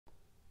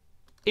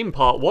In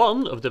part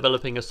 1 of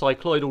developing a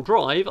cycloidal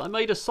drive, I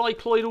made a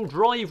cycloidal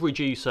drive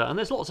reducer, and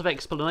there's lots of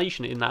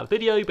explanation in that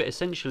video, but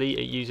essentially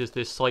it uses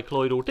this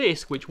cycloidal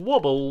disc which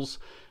wobbles,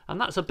 and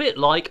that's a bit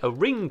like a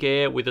ring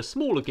gear with a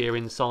smaller gear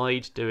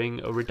inside doing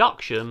a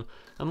reduction,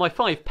 and my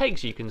 5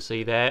 pegs you can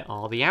see there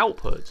are the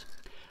output.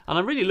 And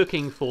I'm really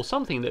looking for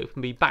something that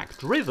can be back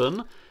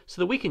driven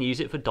so that we can use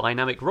it for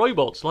dynamic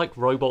robots like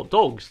robot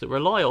dogs that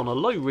rely on a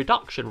low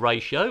reduction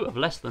ratio of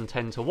less than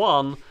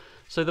 10:1.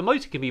 So the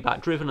motor can be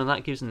back driven, and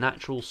that gives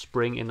natural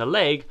spring in the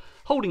leg,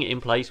 holding it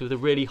in place with a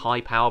really high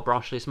power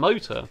brushless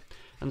motor.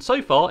 And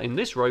so far in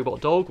this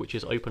robot dog, which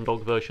is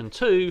OpenDog version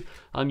 2,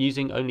 I'm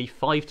using only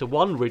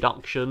 5:1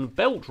 reduction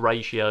belt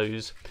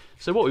ratios.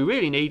 So what we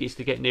really need is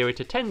to get nearer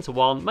to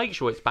 10:1, make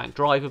sure it's back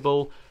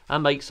drivable,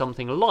 and make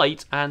something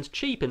light and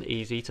cheap and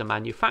easy to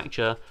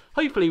manufacture,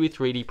 hopefully with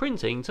 3D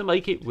printing to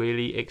make it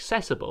really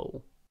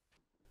accessible.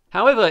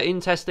 However,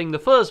 in testing the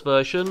first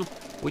version,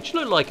 which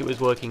looked like it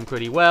was working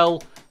pretty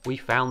well, we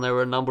found there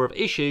were a number of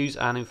issues,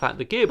 and in fact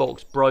the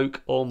gearbox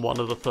broke on one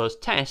of the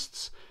first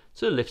tests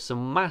to lift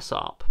some mass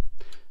up.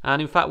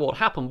 And in fact what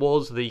happened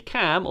was the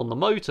cam on the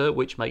motor,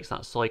 which makes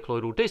that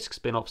cycloidal disc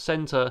spin off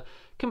centre,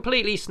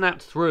 completely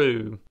snapped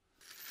through.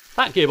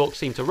 That gearbox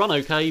seemed to run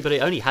okay, but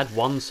it only had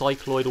one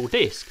cycloidal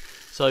disc.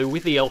 So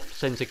with the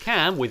off-centre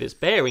cam with its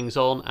bearings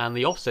on and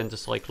the off-centre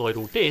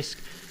cycloidal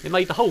disc, it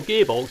made the whole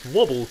gearbox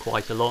wobble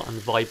quite a lot and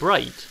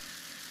vibrate.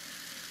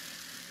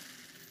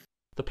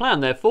 The plan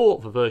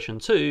therefore for version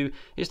 2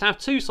 is to have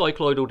 2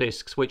 cycloidal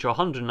discs which are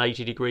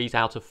 180 degrees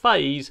out of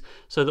phase,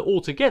 so that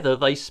altogether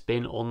they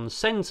spin on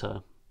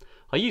centre.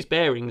 I used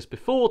bearings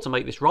before to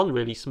make this run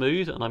really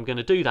smooth, and I'm going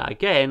to do that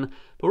again,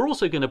 but we're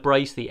also going to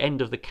brace the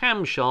end of the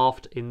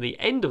camshaft in the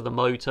end of the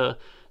motor,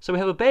 so we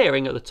have a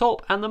bearing at the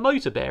top and the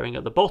motor bearing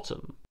at the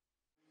bottom.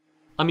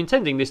 I'm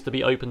intending this to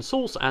be open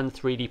source and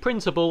 3D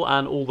printable,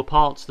 and all the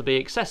parts to be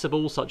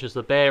accessible, such as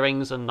the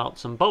bearings and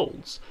nuts and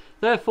bolts.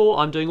 Therefore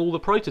I'm doing all the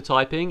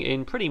prototyping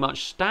in pretty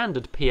much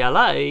standard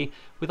PLA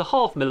with a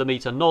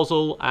 0.5mm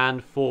nozzle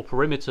and 4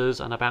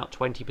 perimeters and about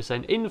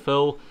 20%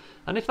 infill,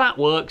 and if that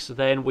works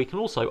then we can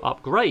also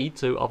upgrade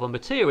to other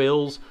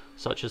materials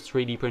such as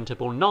 3D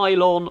printable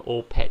nylon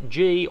or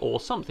PETG or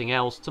something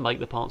else to make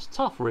the parts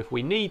tougher if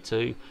we need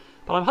to,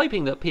 but I'm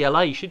hoping that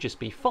PLA should just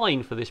be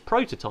fine for this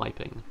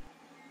prototyping.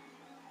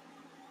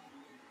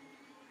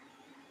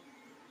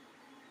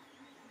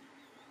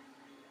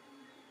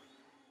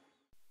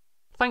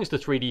 Thanks to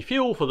 3D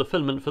Fuel for the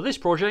filament for this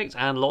project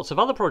and lots of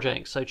other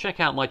projects, so check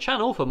out my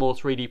channel for more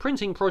 3D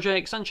printing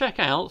projects and check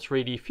out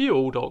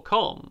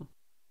 3dfuel.com.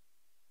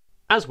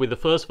 As with the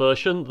first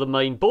version, the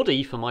main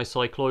body for my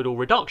cycloidal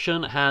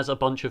reduction has a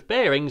bunch of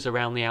bearings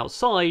around the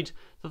outside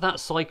that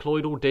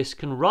cycloidal disc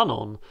can run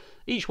on.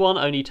 Each one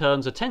only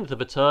turns 1/10 of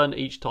a turn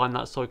each time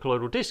that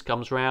cycloidal disc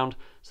comes round,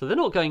 so they're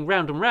not going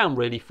round and round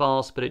really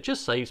fast, but it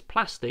just saves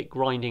plastic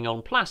grinding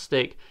on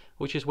plastic,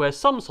 which is where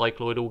some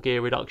cycloidal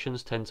gear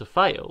reductions tend to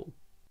fail.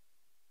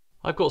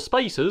 I've got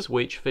spacers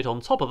which fit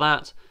on top of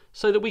that,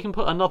 so that we can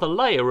put another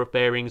layer of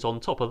bearings on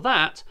top of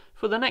that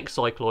for the next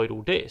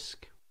cycloidal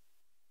disc.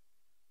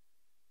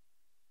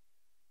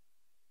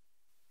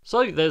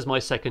 So there's my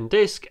second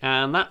disc,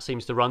 and that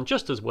seems to run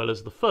just as well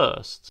as the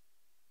first.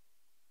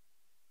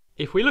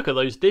 If we look at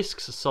those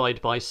discs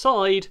side by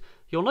side,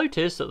 you'll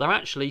notice that they're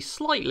actually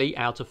slightly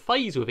out of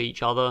phase with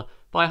each other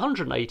by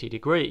 180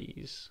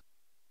 degrees.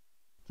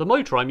 The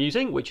motor I'm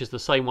using, which is the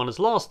same one as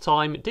last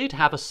time, did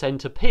have a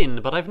centre pin,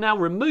 but I've now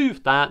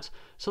removed that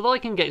so that I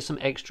can get some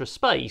extra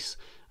space,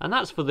 and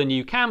that's for the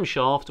new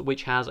camshaft,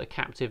 which has a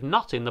captive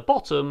nut in the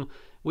bottom,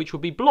 which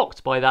would be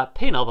blocked by that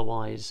pin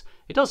otherwise.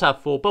 It does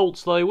have 4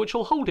 bolts though, which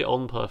will hold it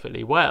on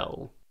perfectly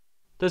well.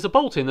 There's a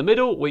bolt in the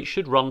middle which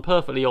should run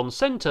perfectly on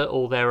centre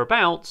or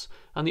thereabouts,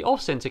 and the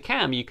off-centre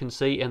cam you can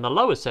see in the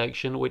lower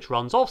section which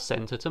runs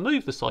off-centre to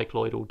move the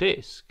cycloidal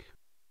disc.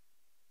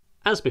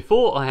 As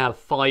before, I have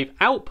 5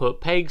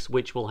 output pegs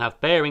which will have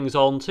bearings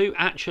on to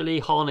actually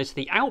harness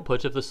the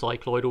output of the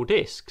cycloidal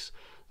discs.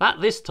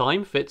 That this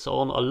time fits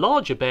on a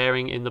larger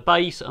bearing in the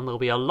base, and there'll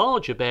be a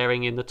larger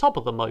bearing in the top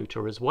of the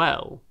motor as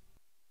well.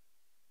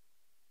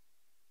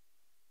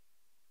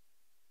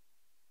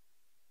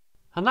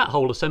 And that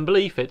whole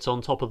assembly fits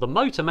on top of the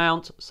motor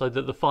mount so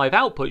that the 5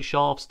 output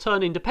shafts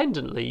turn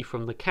independently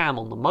from the cam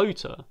on the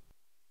motor.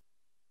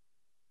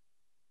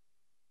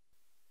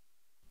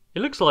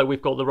 It looks like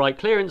we've got the right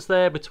clearance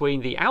there between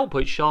the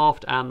output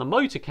shaft and the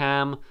motor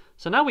cam,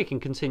 so now we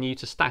can continue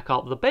to stack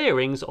up the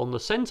bearings on the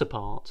centre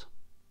part.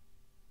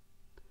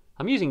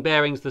 I'm using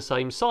bearings the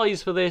same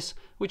size for this,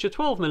 which are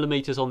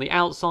 12mm on the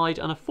outside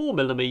and a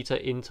 4mm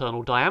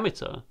internal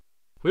diameter.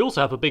 We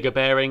also have a bigger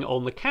bearing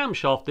on the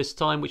camshaft this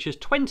time, which is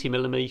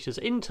 20mm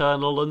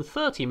internal and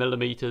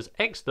 30mm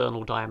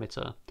external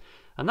diameter,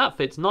 and that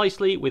fits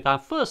nicely with our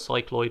first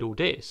cycloidal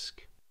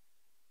disc.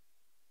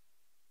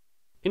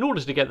 In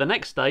order to get the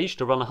next stage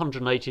to run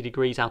 180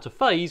 degrees out of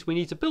phase, we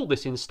need to build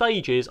this in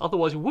stages,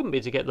 otherwise we wouldn't be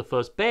able to get the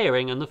first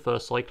bearing and the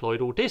first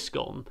cycloidal disc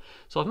on.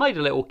 So I've made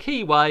a little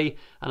keyway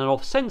and an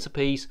off-center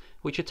piece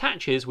which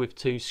attaches with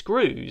 2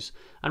 screws.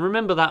 And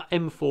remember that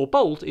M4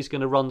 bolt is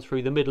going to run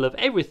through the middle of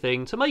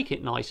everything to make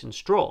it nice and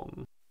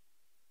strong.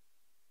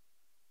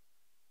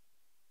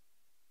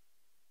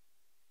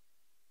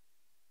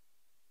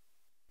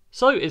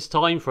 So it's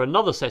time for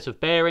another set of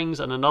bearings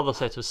and another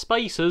set of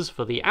spacers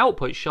for the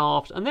output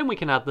shaft, and then we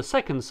can add the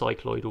second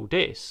cycloidal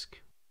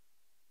disc.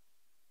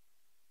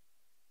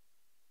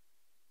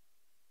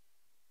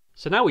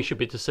 So now we should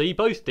be able to see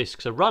both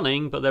discs are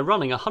running, but they're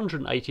running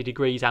 180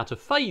 degrees out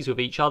of phase with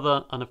each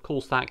other, and of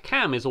course that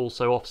cam is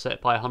also offset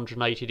by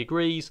 180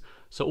 degrees,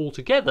 so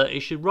altogether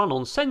it should run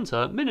on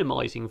centre,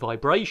 minimising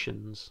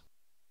vibrations.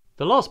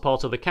 The last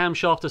part of the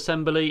camshaft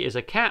assembly is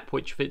a cap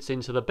which fits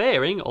into the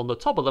bearing on the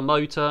top of the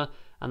motor,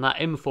 and that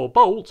M4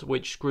 bolt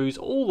which screws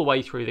all the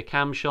way through the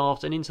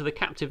camshaft and into the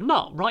captive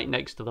nut right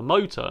next to the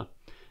motor.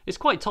 It's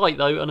quite tight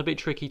though and a bit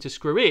tricky to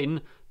screw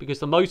in because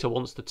the motor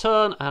wants to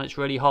turn and it's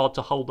really hard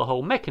to hold the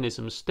whole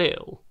mechanism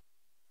still.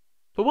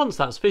 But once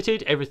that's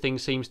fitted, everything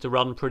seems to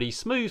run pretty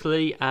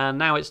smoothly, and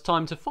now it's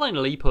time to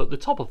finally put the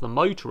top of the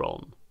motor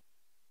on.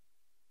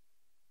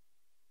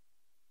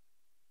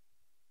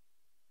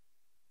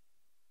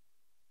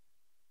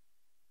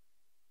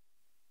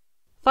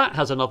 That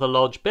has another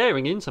large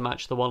bearing in to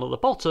match the one at the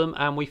bottom,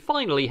 and we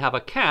finally have a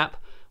cap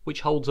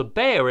which holds a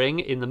bearing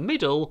in the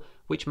middle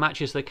which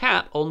matches the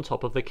cap on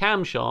top of the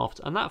camshaft,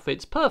 and that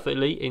fits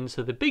perfectly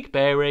into the big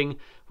bearing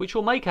which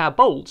will make our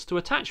bolts to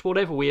attach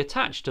whatever we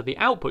attach to the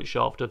output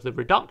shaft of the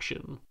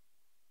reduction.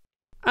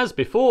 As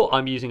before,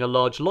 I'm using a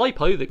large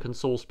LiPo that can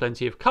source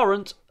plenty of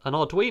current, an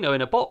Arduino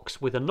in a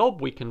box with a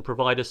knob we can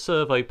provide a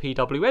servo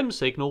PWM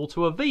signal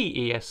to a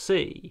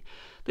VESC.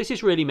 This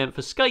is really meant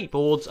for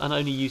skateboards and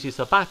only uses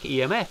the back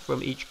EMF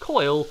from each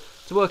coil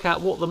to work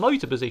out what the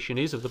motor position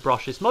is of the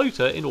brushless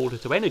motor in order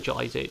to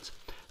energise it.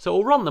 So it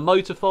will run the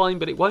motor fine,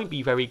 but it won't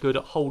be very good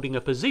at holding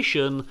a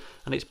position,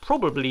 and it's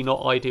probably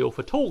not ideal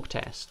for torque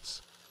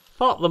tests.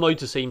 But the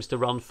motor seems to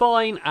run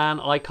fine,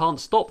 and I can't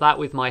stop that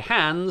with my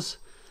hands,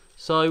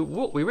 so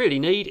what we really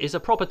need is a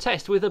proper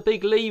test with a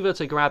big lever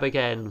to grab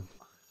again.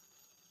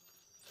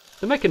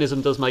 The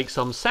mechanism does make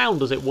some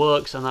sound as it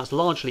works, and that's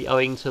largely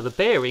owing to the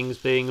bearings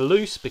being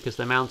loose because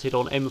they're mounted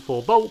on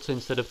M4 bolts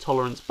instead of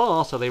tolerance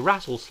bar, so they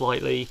rattle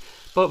slightly,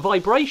 but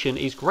vibration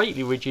is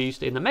greatly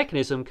reduced in the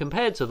mechanism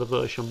compared to the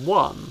version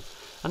 1.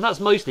 And that's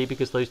mostly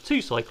because those 2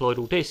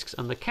 cycloidal discs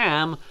and the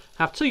cam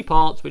have 2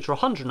 parts which are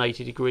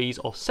 180 degrees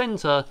off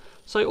centre,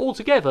 so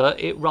altogether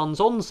it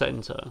runs on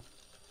centre.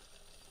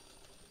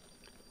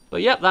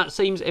 But yep, that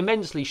seems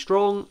immensely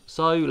strong,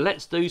 so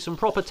let's do some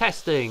proper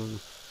testing.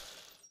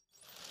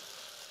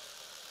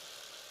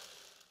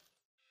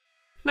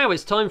 Now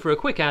it's time for a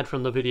quick ad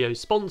from the video's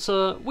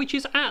sponsor, which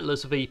is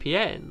Atlas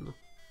VPN.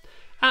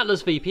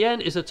 Atlas VPN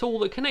is a tool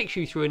that connects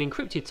you through an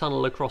encrypted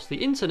tunnel across the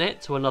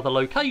internet to another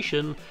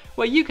location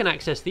where you can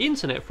access the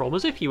internet from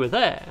as if you were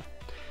there.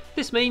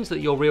 This means that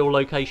your real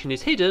location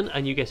is hidden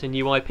and you get a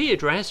new IP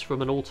address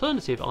from an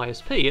alternative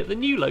ISP at the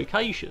new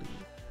location.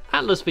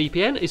 Atlas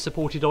VPN is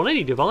supported on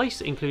any device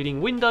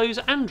including Windows,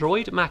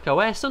 Android,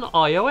 macOS and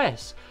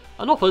iOS,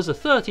 and offers a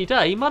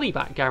 30-day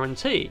money-back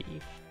guarantee.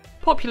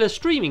 Popular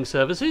streaming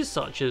services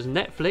such as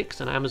Netflix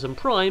and Amazon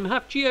Prime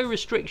have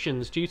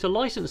geo-restrictions due to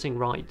licensing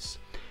rights.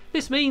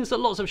 This means that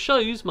lots of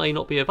shows may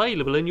not be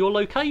available in your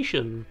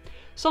location.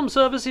 Some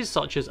services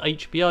such as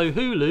HBO,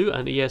 Hulu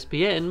and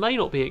ESPN may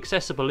not be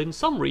accessible in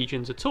some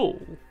regions at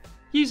all.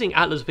 Using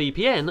Atlas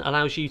VPN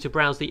allows you to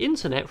browse the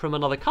internet from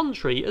another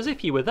country as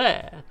if you were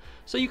there,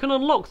 so you can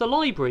unlock the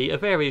library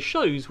of various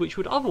shows which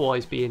would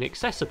otherwise be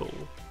inaccessible.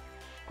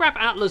 Grab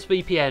Atlas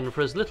VPN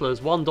for as little as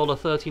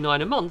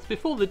 $1.39 a month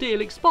before the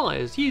deal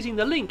expires using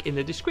the link in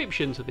the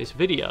description to this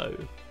video.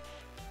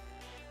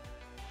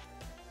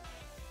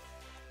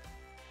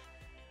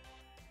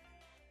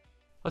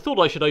 I thought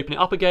I should open it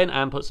up again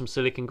and put some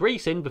silicone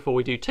grease in before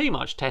we do too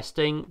much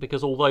testing,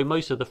 because although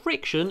most of the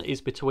friction is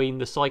between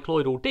the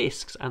cycloidal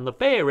discs and the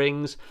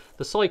bearings,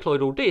 the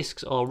cycloidal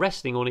discs are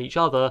resting on each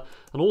other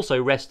and also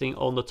resting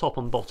on the top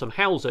and bottom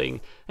housing,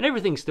 and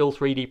everything's still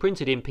 3D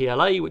printed in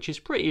PLA, which is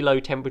pretty low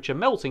temperature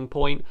melting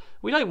point.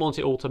 We don't want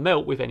it all to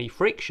melt with any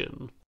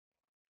friction.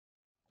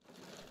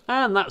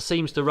 And that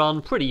seems to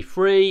run pretty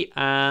free,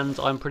 and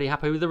I'm pretty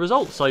happy with the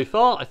results so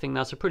far. I think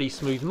that's a pretty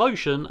smooth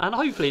motion, and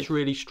hopefully it's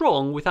really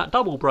strong with that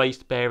double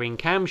braced bearing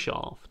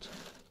camshaft.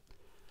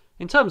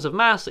 In terms of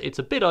mass, it's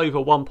a bit over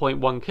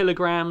 1.1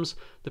 kilograms.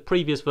 The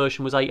previous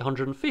version was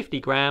 850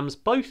 grams,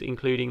 both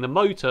including the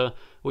motor,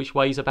 which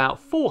weighs about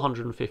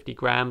 450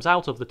 grams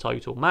out of the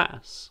total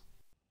mass.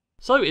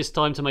 So it's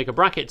time to make a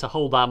bracket to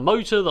hold that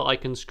motor that I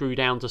can screw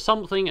down to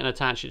something and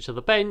attach it to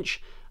the bench,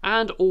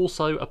 and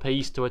also a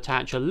piece to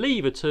attach a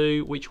lever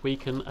to, which we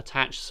can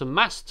attach some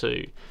mass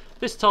to.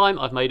 This time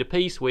I've made a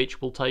piece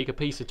which will take a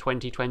piece of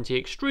 2020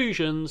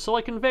 extrusion, so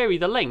I can vary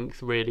the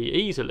length really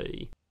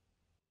easily.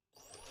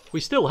 We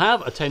still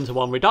have a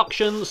 10:1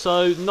 reduction,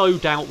 so no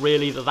doubt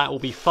really that that will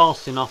be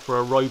fast enough for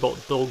a robot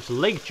dog's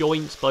leg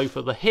joints, both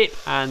at the hip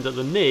and at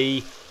the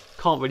knee.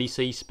 Can't really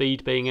see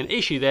speed being an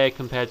issue there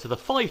compared to the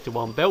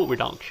 5:1 belt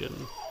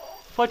reduction.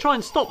 If I try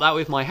and stop that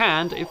with my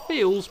hand, it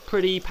feels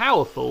pretty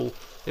powerful.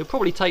 It would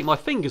probably take my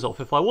fingers off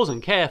if I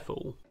wasn't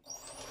careful.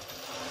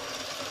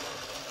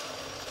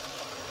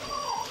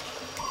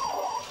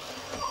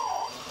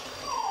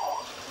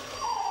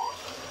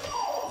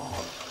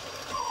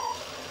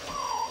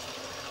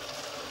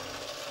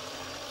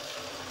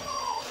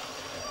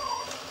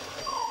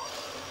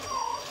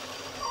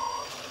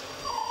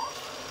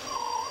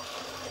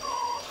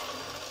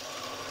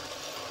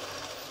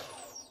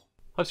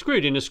 I've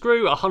screwed in a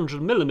screw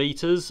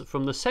 100mm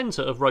from the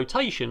centre of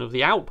rotation of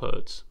the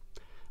output.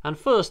 And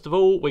first of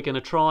all, we're going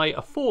to try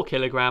a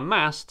 4kg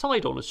mass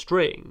tied on a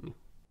string.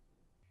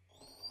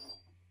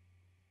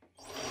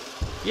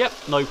 Yep,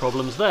 no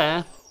problems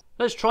there.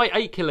 Let's try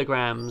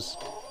 8kg.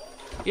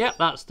 Yep,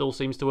 that still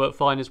seems to work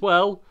fine as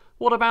well.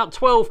 What about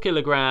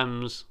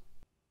 12kg?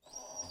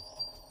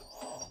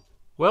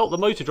 Well, the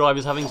motor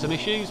driver's having some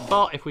issues,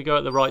 but if we go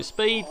at the right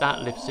speed,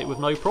 that lifts it with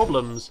no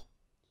problems.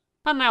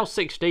 And now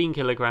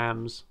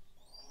 16kg.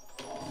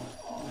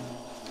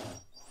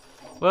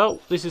 Well,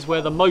 this is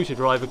where the motor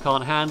driver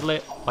can't handle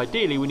it.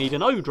 Ideally we need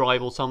an O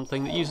drive or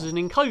something that uses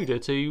an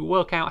encoder to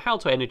work out how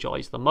to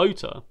energise the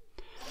motor.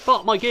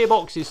 But my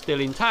gearbox is still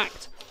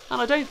intact, and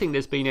I don't think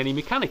there's been any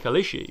mechanical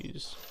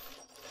issues.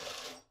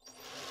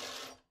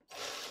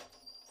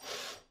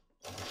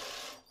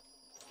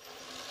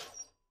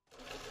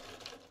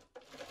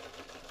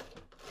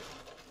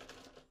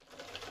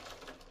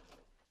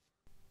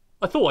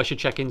 I thought I should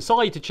check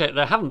inside to check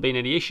there haven't been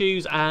any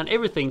issues, and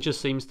everything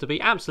just seems to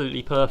be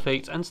absolutely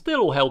perfect and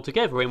still all held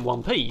together in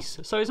one piece,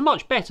 so it's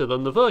much better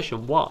than the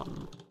version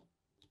 1.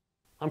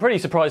 I'm pretty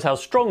surprised how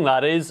strong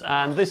that is,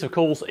 and this of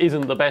course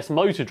isn't the best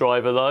motor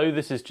driver though.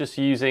 This is just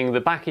using the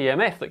back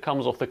EMF that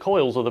comes off the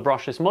coils of the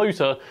brushless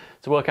motor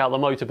to work out the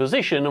motor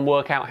position and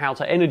work out how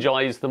to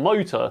energise the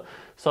motor.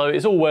 So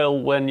it's all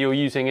well when you're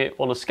using it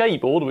on a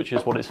skateboard, which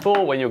is what it's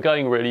for, when you're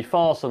going really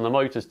fast and the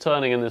motor's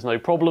turning and there's no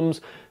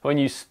problems. When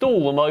you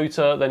stall the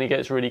motor, then it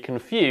gets really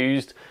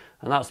confused.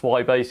 And that's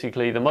why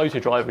basically the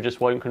motor driver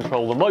just won't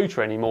control the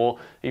motor anymore,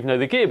 even though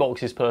the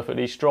gearbox is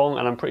perfectly strong,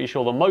 and I'm pretty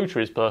sure the motor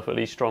is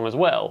perfectly strong as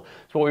well.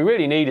 So what we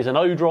really need is an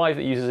O drive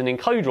that uses an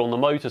encoder on the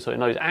motor so it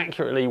knows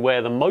accurately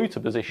where the motor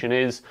position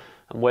is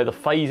and where the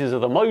phases of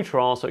the motor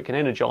are so it can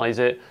energise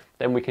it.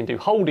 Then we can do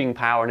holding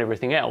power and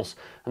everything else.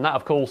 And that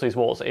of course is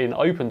what's in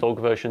OpenDog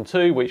version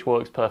 2, which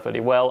works perfectly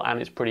well and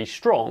it's pretty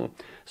strong.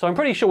 So I'm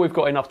pretty sure we've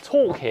got enough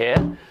torque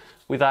here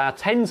with our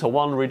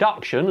 10:1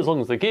 reduction, as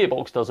long as the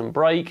gearbox doesn't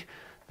break.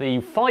 The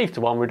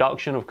 5:1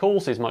 reduction, of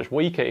course, is much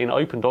weaker in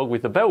OpenDog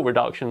with the belt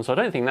reduction, so I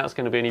don't think that's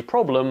going to be any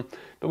problem.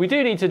 But we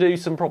do need to do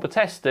some proper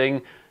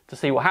testing to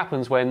see what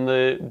happens when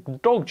the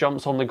dog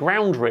jumps on the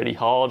ground really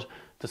hard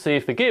to see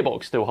if the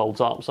gearbox still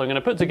holds up. So I'm going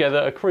to put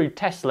together a crude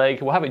test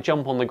leg. We'll have it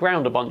jump on the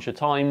ground a bunch of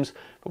times,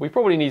 but we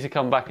probably need to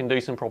come back and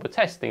do some proper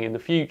testing in the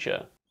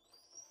future.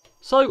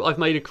 So I've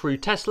made a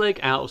crude test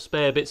leg out of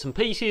spare bits and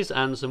pieces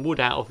and some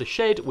wood out of the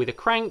shed with a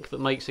crank that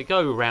makes it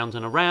go around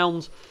and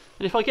around.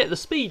 And if I get the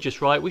speed just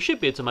right, we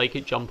should be able to make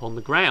it jump on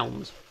the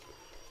ground.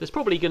 There's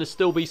probably going to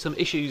still be some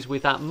issues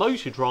with that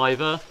motor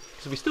driver,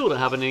 because we still don't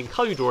have an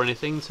encoder or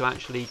anything to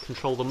actually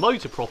control the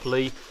motor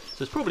properly,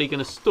 so it's probably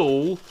going to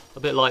stall, a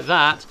bit like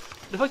that.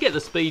 But if I get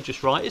the speed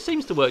just right, it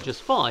seems to work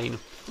just fine.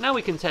 Now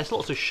we can test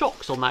lots of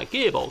shocks on that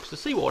gearbox to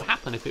see what would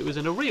happen if it was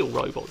in a real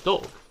robot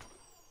dog.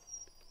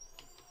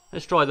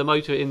 Let's try the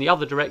motor in the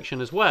other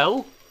direction as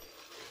well.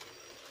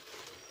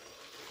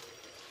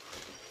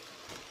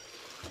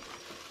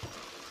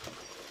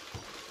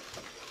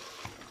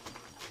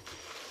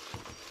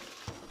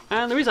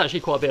 And there is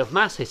actually quite a bit of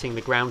mass hitting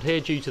the ground here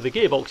due to the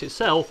gearbox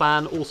itself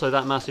and also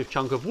that massive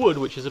chunk of wood,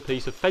 which is a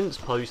piece of fence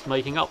post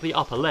making up the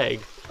upper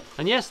leg.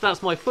 And yes,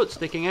 that's my foot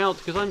sticking out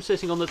because I'm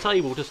sitting on the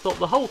table to stop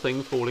the whole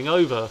thing falling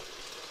over.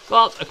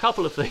 But a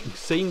couple of things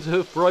seem to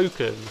have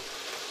broken.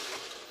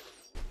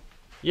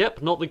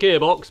 Yep, not the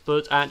gearbox,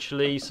 but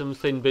actually some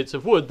thin bits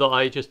of wood that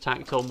I just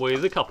tacked on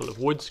with a couple of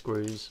wood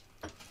screws.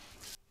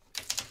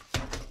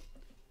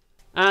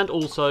 And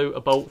also a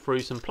bolt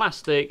through some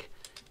plastic,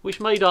 which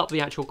made up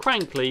the actual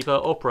crank lever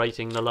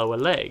operating the lower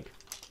leg.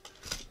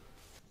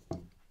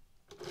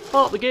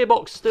 But the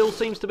gearbox still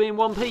seems to be in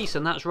one piece,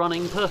 and that's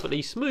running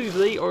perfectly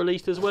smoothly, or at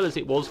least as well as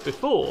it was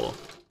before.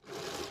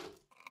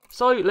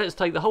 So let's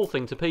take the whole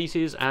thing to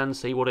pieces and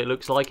see what it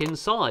looks like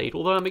inside,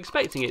 although I'm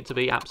expecting it to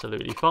be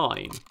absolutely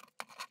fine.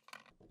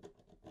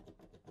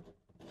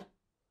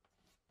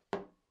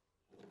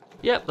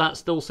 Yep, that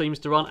still seems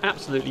to run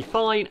absolutely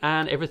fine,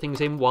 and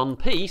everything's in one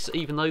piece,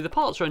 even though the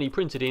parts are only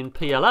printed in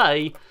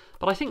PLA,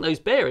 but I think those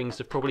bearings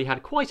have probably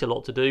had quite a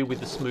lot to do with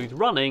the smooth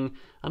running,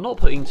 and not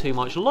putting too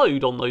much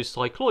load on those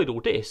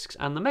cycloidal discs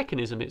and the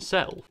mechanism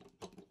itself.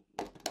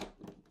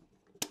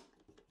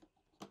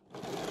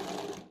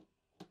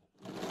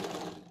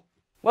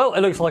 Well,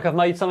 it looks like I've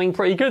made something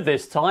pretty good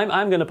this time.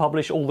 I'm going to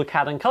publish all the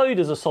CAD and code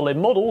as a solid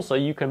model so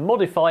you can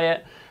modify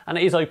it, and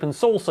it is open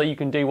source so you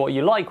can do what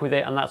you like with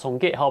it, and that's on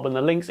GitHub, and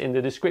the link's in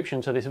the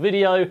description to this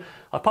video.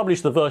 I've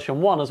published the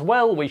version 1 as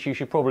well, which you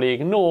should probably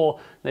ignore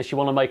unless you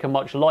want to make a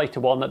much lighter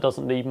one that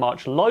doesn't need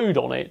much load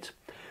on it.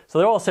 So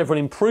there are several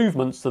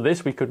improvements to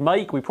this we could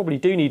make. We probably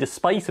do need a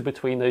spacer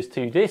between those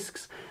two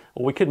discs,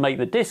 or we could make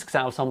the discs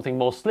out of something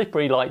more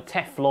slippery like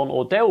Teflon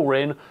or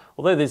Delrin,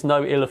 although there's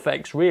no ill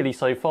effects really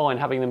so far in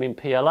having them in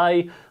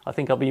PLA. I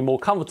think I'd be more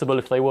comfortable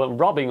if they weren't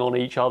rubbing on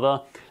each other.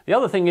 The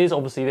other thing is,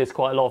 obviously there's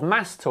quite a lot of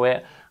mass to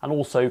it, and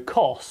also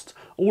cost.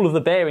 All of the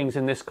bearings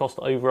in this cost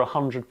over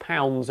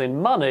 £100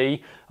 in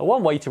money. And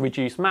one way to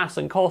reduce mass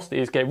and cost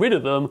is get rid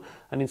of them,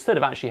 and instead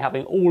of actually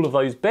having all of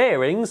those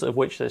bearings, of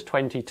which there's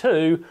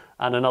 22,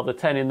 and another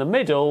 10 in the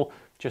middle,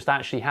 just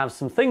actually have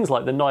some things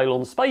like the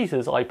nylon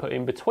spacers I put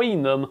in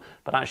between them,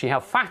 but actually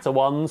have fatter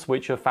ones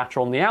which are fatter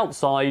on the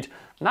outside,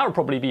 and that would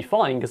probably be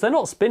fine because they're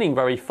not spinning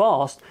very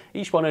fast.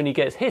 Each one only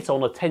gets hit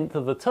on 1/10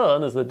 of the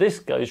turn as the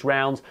disc goes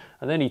round,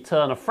 and then you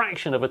turn a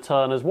fraction of a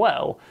turn as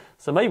well.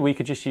 So maybe we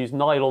could just use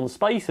nylon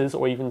spacers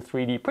or even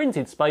 3D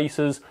printed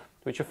spacers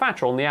which are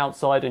fatter on the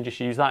outside and just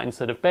use that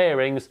instead of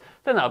bearings.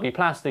 Then that would be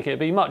plastic, it'd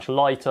be much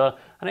lighter,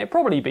 and it'd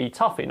probably be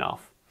tough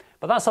enough.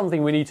 But that's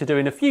something we need to do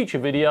in a future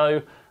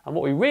video, and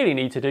what we really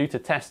need to do to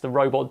test the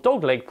robot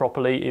dog leg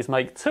properly is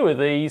make 2 of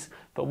these,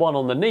 put one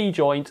on the knee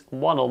joint,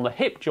 one on the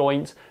hip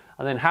joint,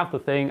 and then have the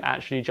thing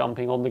actually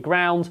jumping on the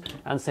ground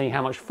and seeing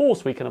how much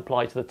force we can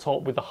apply to the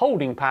top with the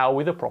holding power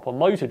with a proper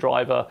motor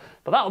driver.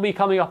 But that will be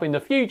coming up in the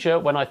future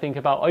when I think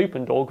about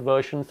OpenDog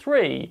version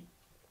 3.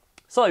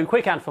 So,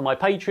 quick ad for my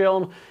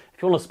Patreon.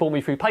 If you want to support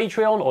me through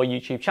Patreon or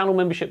YouTube channel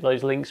membership,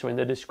 those links are in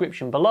the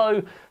description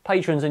below.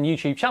 Patrons and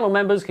YouTube channel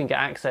members can get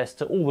access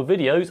to all the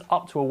videos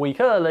up to a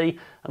week early,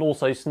 and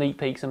also sneak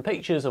peeks and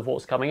pictures of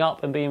what's coming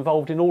up and be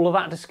involved in all of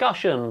that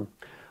discussion.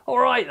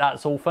 Alright,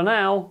 that's all for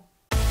now.